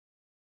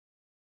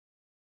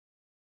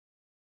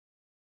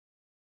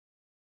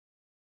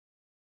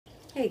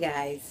Hey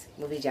guys,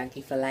 Movie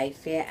Junkie for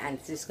Life here, and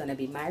this is going to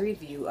be my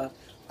review of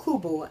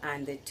Kubo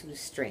and the Two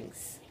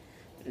Strings.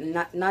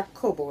 Not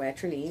Kobo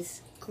Etrunese,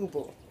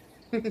 Kubo.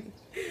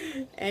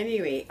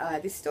 Anyway,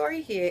 the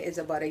story here is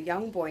about a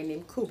young boy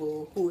named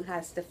Kubo who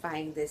has to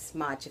find this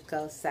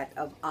magical set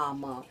of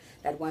armor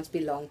that once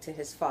belonged to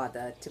his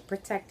father to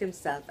protect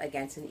himself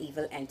against an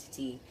evil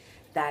entity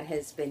that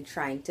has been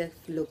trying to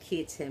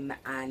locate him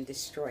and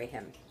destroy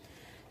him.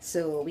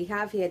 So we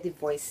have here the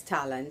voice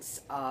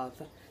talents of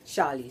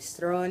Charlize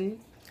Theron,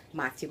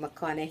 Matthew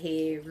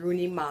McConaughey,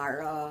 Rooney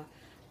Mara,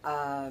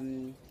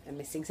 I'm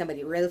missing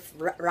somebody,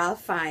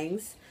 Ralph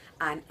Fiennes,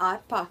 and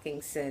Art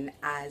Parkinson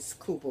as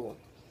Kubo.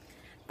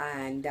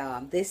 And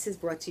this is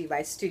brought to you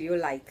by Studio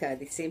Leica,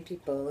 the same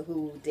people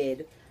who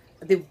did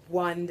the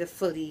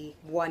wonderfully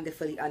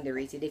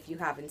underrated. If you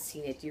haven't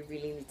seen it, you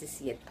really need to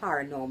see it.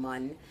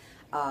 Paranorman,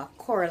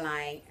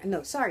 Coraline,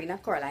 no, sorry,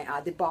 not Coraline,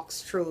 the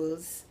Box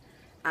Trolls,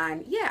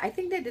 and yeah, I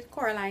think they did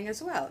Coraline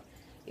as well.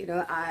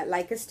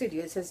 Leica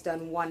Studios has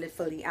done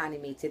wonderfully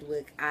animated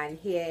work, and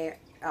here,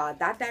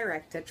 that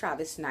director,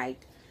 Travis Knight,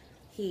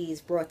 he's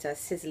brought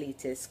us his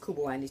latest,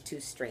 Kubo and the Two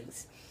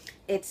Strings.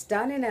 It's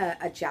done in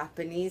a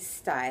Japanese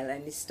style,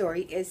 and the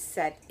story is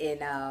set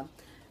in a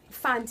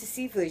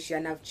fantasy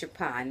version of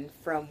Japan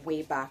from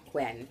way back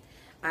when.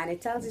 And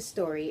it tells the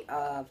story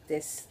of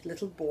this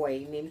little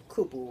boy named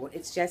Kubo.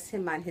 It's just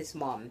him and his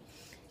mom.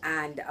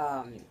 And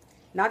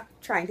not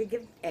trying to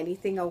give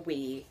anything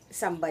away,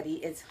 somebody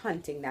is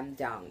hunting them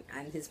down.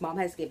 And his mom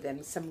has given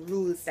him some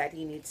rules that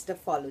he needs to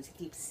follow to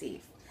keep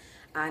safe.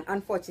 And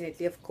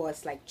unfortunately, of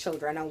course, like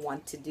children are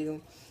wont to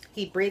do,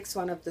 he breaks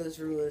one of those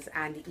rules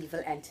and the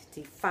evil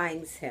entity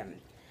finds him.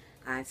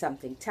 And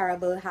something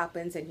terrible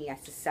happens and he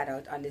has to set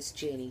out on this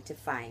journey to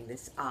find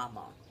this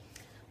armor.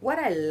 What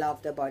I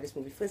loved about this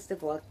movie, first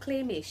of all,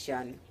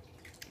 claymation,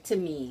 to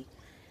me,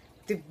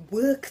 the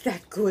work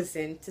that goes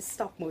into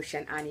stop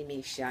motion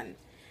animation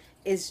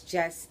is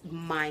just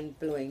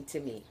mind-blowing to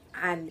me.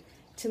 And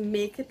to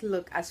make it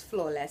look as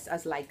flawless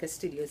as Leica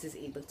Studios is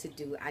able to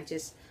do and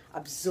just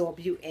absorb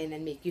you in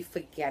and make you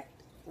forget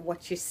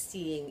what you're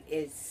seeing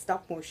is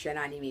stop motion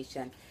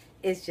animation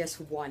is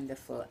just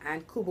wonderful.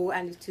 And Kubo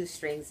and the Two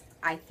Strings,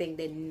 I think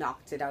they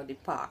knocked it out of the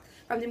park.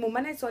 From the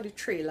moment I saw the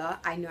trailer,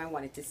 I knew I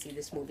wanted to see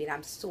this movie, and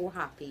I'm so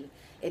happy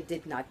it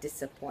did not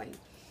disappoint.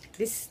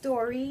 This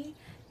story,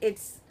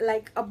 it's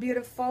like a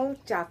beautiful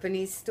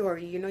Japanese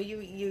story.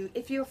 You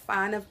if you're a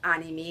fan of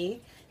anime,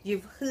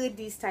 you've heard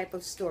these type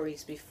of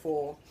stories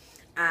before.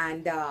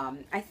 And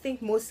I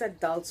think most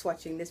adults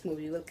watching this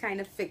movie will kind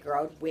of figure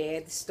out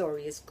where the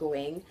story is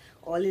going.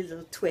 All the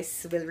little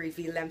twists will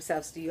reveal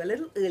themselves to you a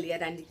little earlier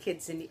than the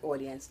kids in the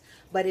audience,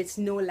 but it's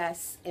no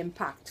less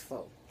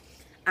impactful.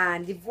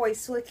 And the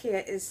voice work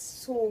here is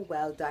so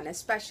well done,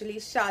 especially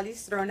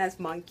Charlize Theron as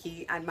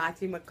Monkey and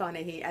Matthew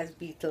McConaughey as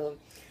Beetle.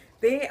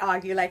 They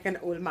argue like an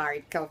old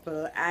married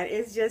couple, and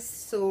it's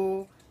just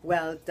so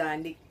well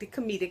done. The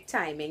comedic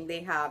timing they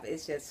have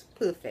is just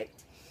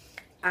perfect.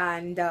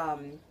 And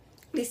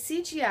the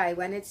CGI,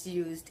 when it's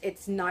used,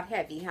 it's not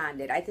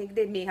heavy-handed. I think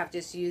they may have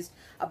just used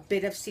a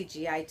bit of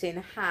CGI to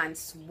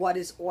enhance what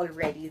is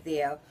already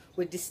there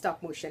with the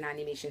stop motion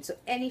animation. So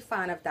any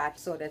fan of that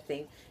sort of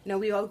thing,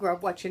 we all grew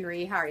up watching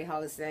Ray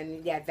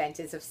Harryhausen, The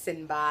Adventures of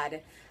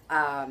Sinbad,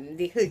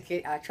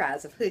 the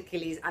Trials of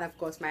Hercules, and of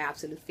course my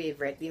absolute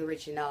favorite, the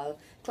original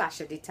Clash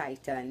of the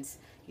Titans.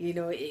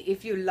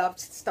 If you loved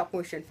stop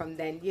motion from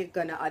then, you're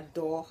gonna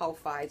adore how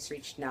far it's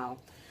reached now.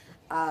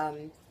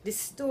 The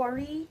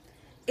story,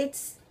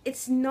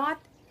 it's not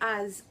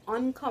as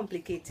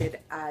uncomplicated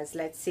as,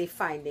 let's say,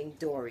 Finding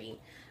Dory,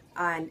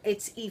 and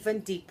it's even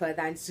deeper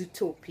than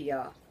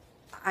Zootopia.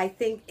 I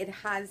think it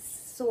has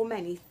so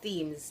many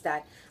themes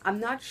that I'm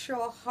not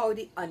sure how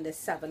the under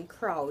 7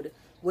 crowd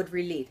would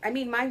relate. I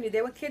mean, mind you,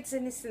 there were kids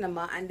in the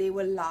cinema and they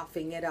were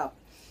laughing it up,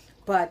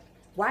 but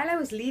while I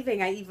was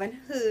leaving, I even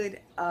heard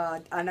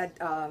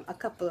a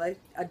couple of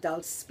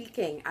adults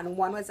speaking, and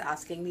one was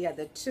asking the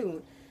other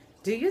two,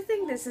 do you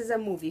think this is a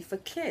movie for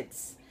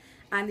kids?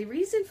 And the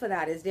reason for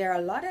that is there are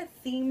a lot of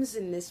themes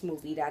in this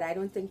movie that I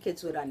don't think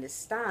kids would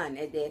understand.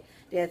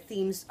 There are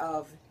themes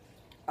of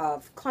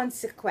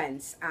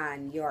consequence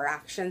and your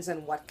actions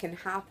and what can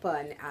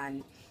happen,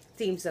 and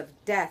themes of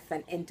death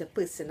and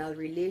interpersonal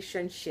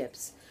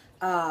relationships,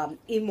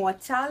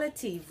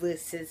 immortality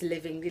versus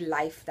living the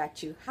life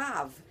that you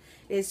have.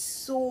 There's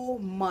so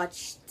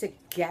much to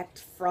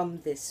get from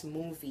this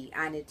movie,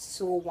 and it's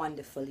so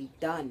wonderfully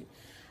done.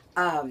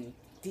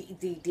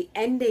 The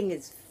ending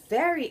is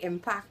very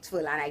impactful,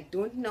 and I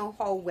don't know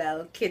how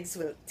well kids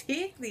will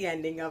take the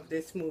ending of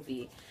this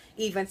movie.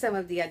 Even some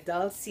of the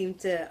adults seem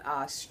to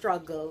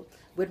struggle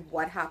with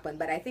what happened,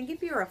 but I think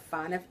if you're a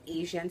fan of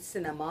Asian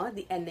cinema,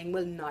 the ending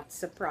will not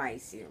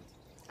surprise you.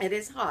 It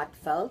is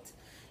heartfelt,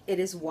 it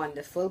is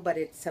wonderful, but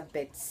it's a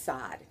bit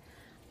sad.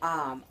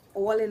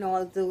 All in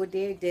all, though,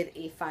 they did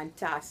a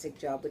fantastic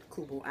job with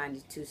Kubo and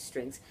the Two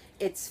Strings.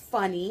 It's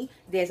funny,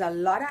 there's a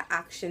lot of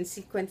action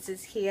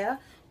sequences here,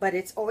 but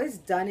it's always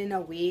done in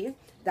a way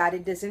that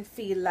it doesn't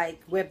feel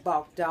like we're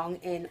bogged down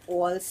in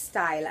all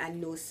style and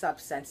no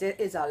substance. There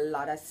is a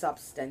lot of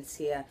substance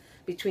here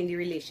between the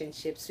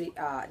relationships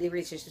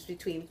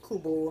between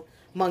Kubo,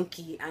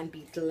 Monkey, and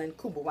Beetle, and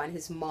Kubo and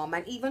his mom,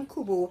 and even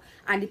Kubo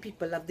and the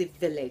people of the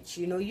village.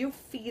 You know, you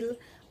feel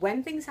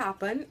when things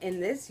happen in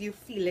this, you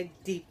feel it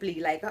deeply.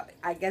 Like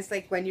I guess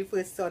like when you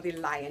first saw the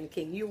Lion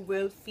King, you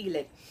will feel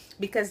it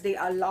because they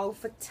allow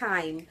for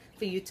time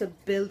for you to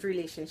build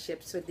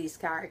relationships with these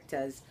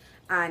characters,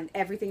 and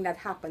everything that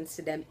happens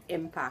to them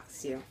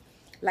impacts you.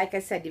 Like I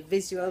said, the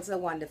visuals are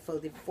wonderful,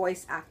 the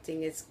voice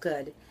acting is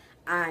good,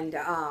 and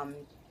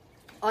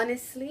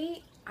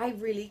honestly, I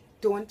really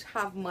don't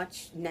have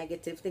much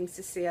negative things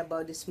to say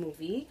about this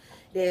movie.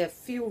 There are a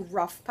few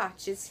rough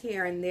patches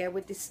here and there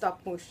with the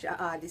stop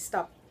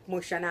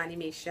motion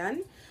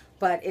animation,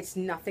 but it's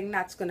nothing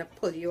that's gonna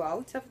pull you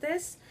out of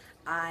this.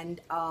 And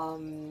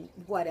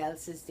what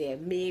else is there?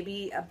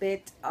 Maybe a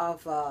bit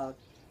of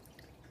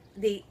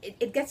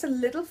it gets a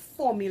little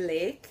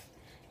formulaic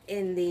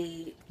in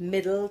the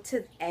middle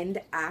to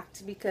end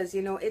act, because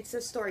you know it's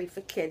a story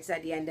for kids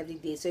at the end of the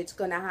day, so it's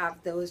gonna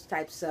have those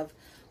types of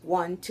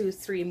 1 2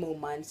 3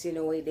 moments, you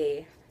know, where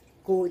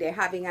they're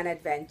having an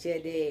adventure,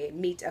 they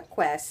meet a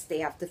quest, they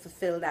have to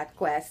fulfill that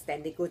quest,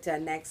 then they go to a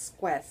next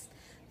quest.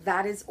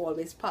 That is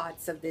always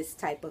parts of this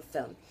type of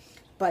film.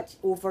 But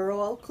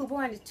overall, Kubo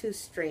and the Two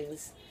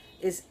Strings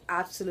is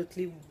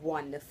absolutely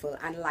wonderful,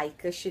 and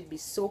Leica should be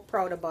so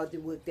proud about the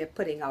work they're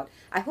putting out.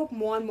 I hope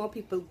more and more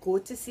people go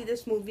to see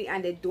this movie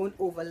and they don't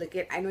overlook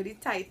it. I know the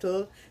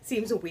title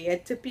seems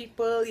weird to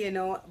people, you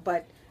know,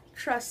 but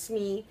trust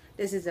me,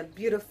 this is a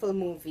beautiful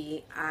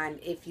movie, and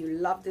if you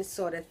love this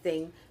sort of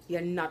thing,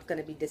 you're not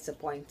going to be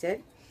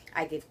disappointed.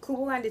 I give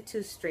Kubo and the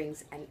Two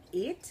Strings an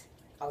 8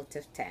 out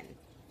of 10.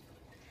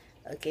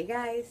 Okay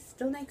guys,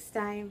 till next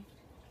time.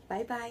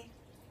 Bye bye.